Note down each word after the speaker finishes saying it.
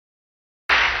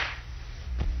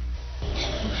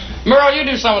Merle, you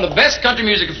do some of the best country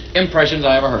music impressions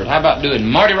I ever heard. How about doing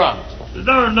Marty Robbins?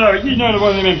 No, you know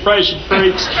one of them impression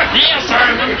freaks. Yes, sir.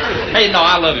 Hey, no,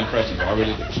 I love impressions. I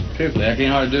really do. Truthfully, I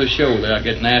can't hardly do a show without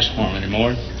getting asked for them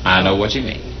anymore. I know what you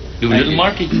mean. Do a little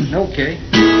Marky. Okay.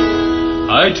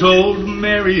 I told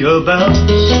Mary about.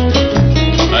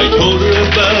 I told her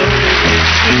about.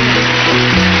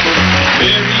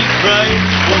 Mary cried,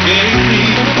 forgave me.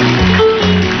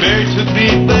 Mary took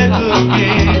me back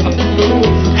again.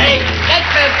 Hey, that's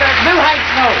New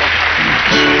Heights Note.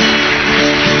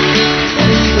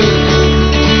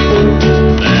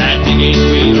 That gate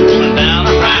wheel rolling down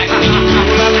the track.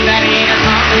 Loving that ain't a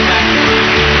talking back.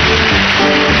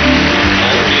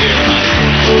 Oh dear, honey.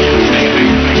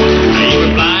 They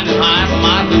were blind and high from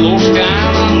my below sky.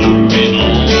 I'm moving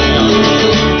on.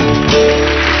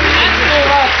 That's a new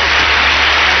hustle.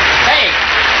 Hey,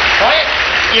 boy,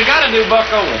 you gotta do Buck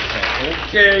Owens.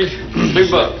 Okay. Do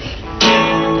Buck.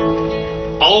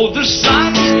 Oh, the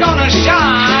sun's gonna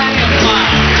shine and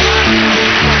mine.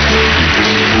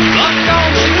 Luck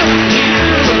on the hill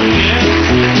again.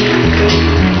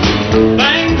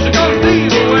 Things are gonna be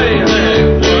the way they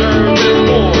were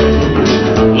before.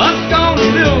 Luck on the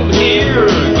hill here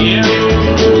again.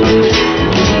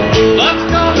 Luck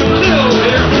on the hill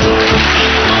here.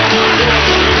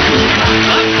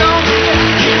 Luck on the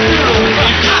hill here.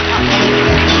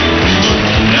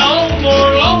 No more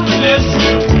loneliness.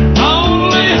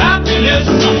 Happiness,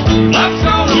 luck's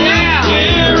gonna be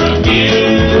here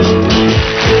again.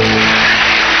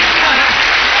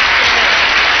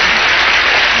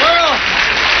 Merle,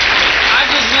 I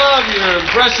just love your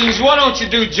impressions. Why don't you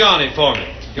do Johnny for me?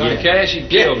 Johnny Cash, you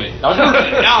kill me. No,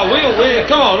 we'll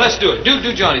come on, let's do it.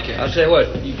 Do Johnny Cash. I'll tell you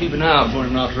what, you keep an eye out for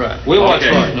him and I'll try. We'll watch for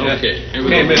it. Okay. Here we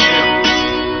go.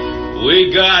 We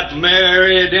got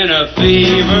married in a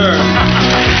fever.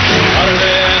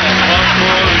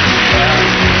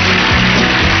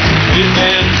 We've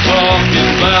been talking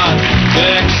about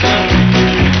Texas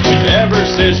ever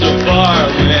since the fire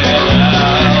went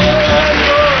out.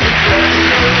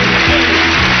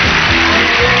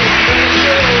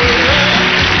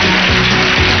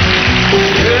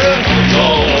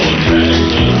 Oh,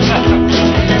 Texas,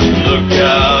 look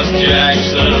out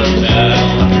Jackson now.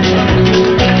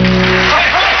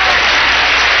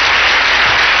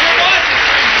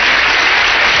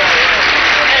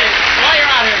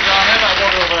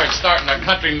 Starting a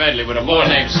country medley with a boy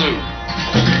named Sue.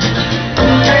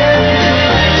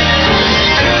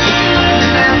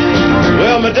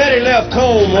 Well, my daddy left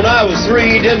home when I was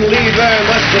 3. Didn't leave very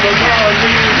much to my mom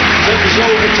and me. Took his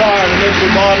old guitar and a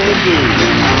little bottle of booze.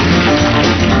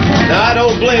 Now, I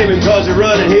don't blame him because he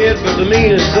run ahead, but the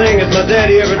meanest thing that my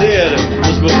daddy ever did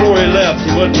was before he left,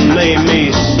 he wouldn't name me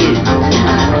Sue.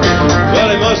 Well,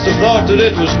 he must have thought that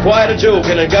it was quite a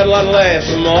joke, and it got a lot of laughs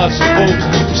from lots of folks.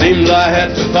 Seems I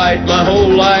had to fight my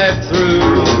whole life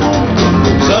through.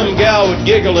 Some gal would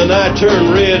giggle and I'd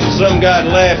turn red, and some guy'd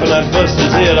laugh and I'd bust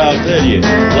his head. I'll tell you,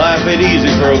 life ain't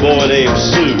easy for a boy named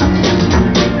Sue.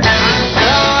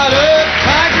 Got a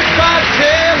tiger by the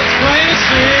tail, it's plain to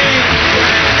see.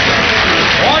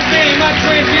 One day, my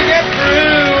friend, you get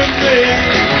through with me.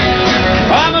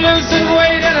 I'm losing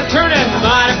weight and I'm turning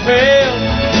mighty pale.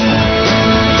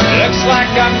 Looks like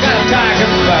I've got a tiger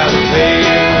by the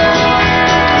tail.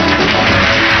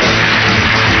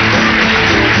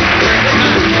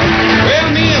 Well,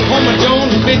 me and Homer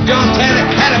Jones and Big John Tanner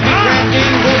had a big rap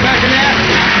game, go back and out.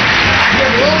 I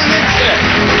kept rolling and set,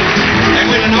 and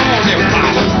winning all them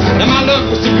fights. Now my luck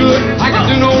was so good, I could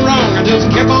do no wrong. I just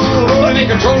kept on rolling and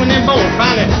controlling them bones.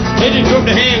 Finally, they just took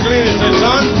the hand Glen and said,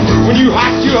 son, when you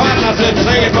hot, you hot. And I said,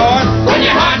 sing it, boy. When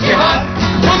you hot, you hot.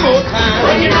 One more time.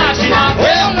 When you hot, you hot.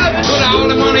 Well, put all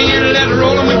the money in and let it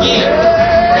roll them again.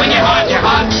 When you hot,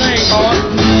 sing, boy.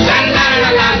 La la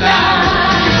la la la.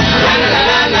 La la la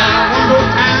la la. One more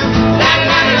time. La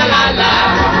la la la la.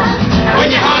 When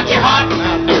you hot,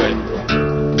 now do it.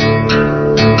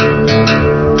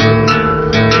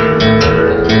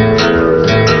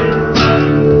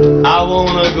 I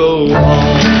wanna go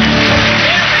home.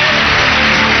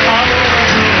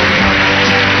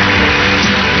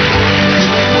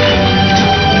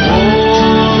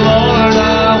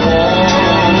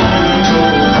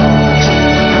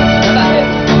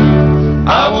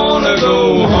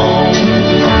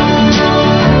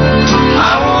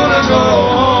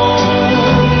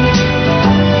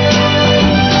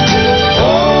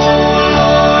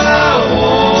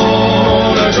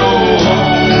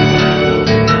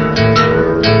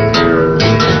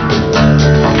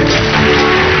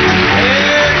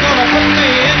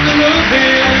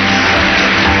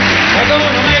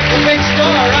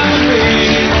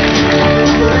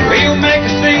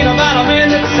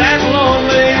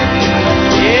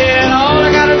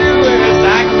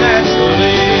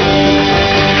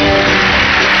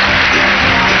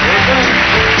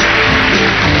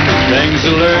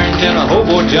 I learned in a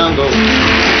hobo jungle. Things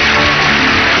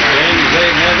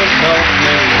they never taught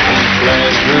me in the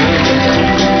classroom.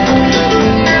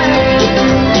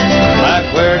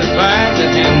 Like where to find a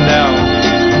handout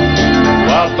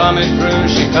while bumming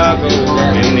through Chicago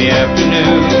in the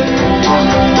afternoon.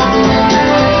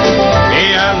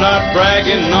 Hey, I'm not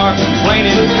bragging nor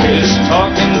complaining, just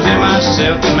talking to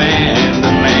myself, the man,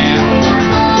 the man.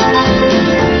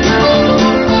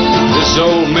 This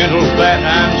old mental fat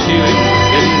I'm chewing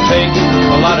didn't take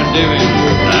a lot of doing.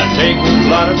 I take a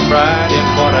lot of pride in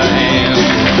what I am.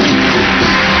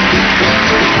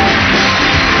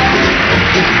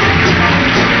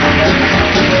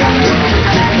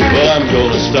 Well, I'm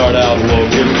gonna start out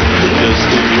walking just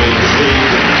to wait and see.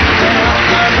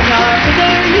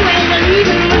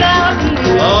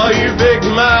 Oh, you big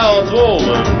mouth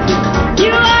woman. You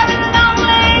are the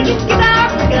lonely, just get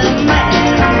off the gun,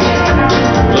 man.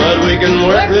 But we can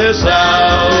work this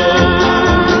out.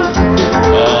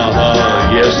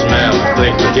 Yes, ma'am, I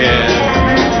think we can.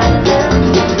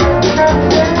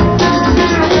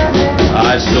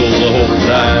 I stole the whole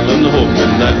diamond,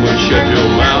 hoping that would shut your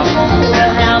mouth.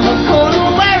 Well, I'm a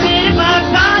gonna wear it if I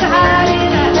gotta hide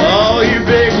it. Oh, you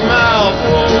big mouth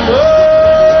woman.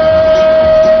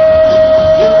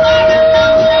 You are the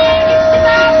lonely, just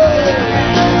get off the gun.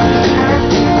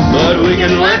 But we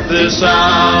can work this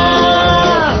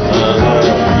out.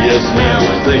 Yes, ma'am,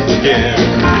 I think we can.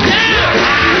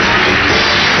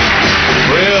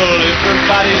 Well,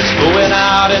 everybody's going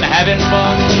out and having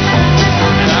fun,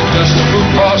 and I'm just a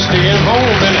football staying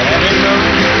home and having none.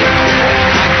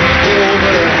 I can't get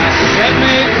over how set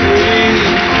me free.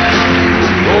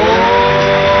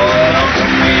 Oh, don't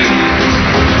me.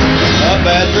 A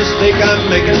bad mistake I'm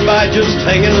making by just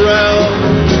hanging around.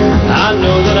 I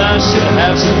know that I should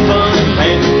have some fun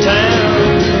painting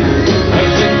town.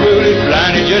 Painting really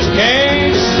blind, you just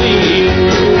can't see.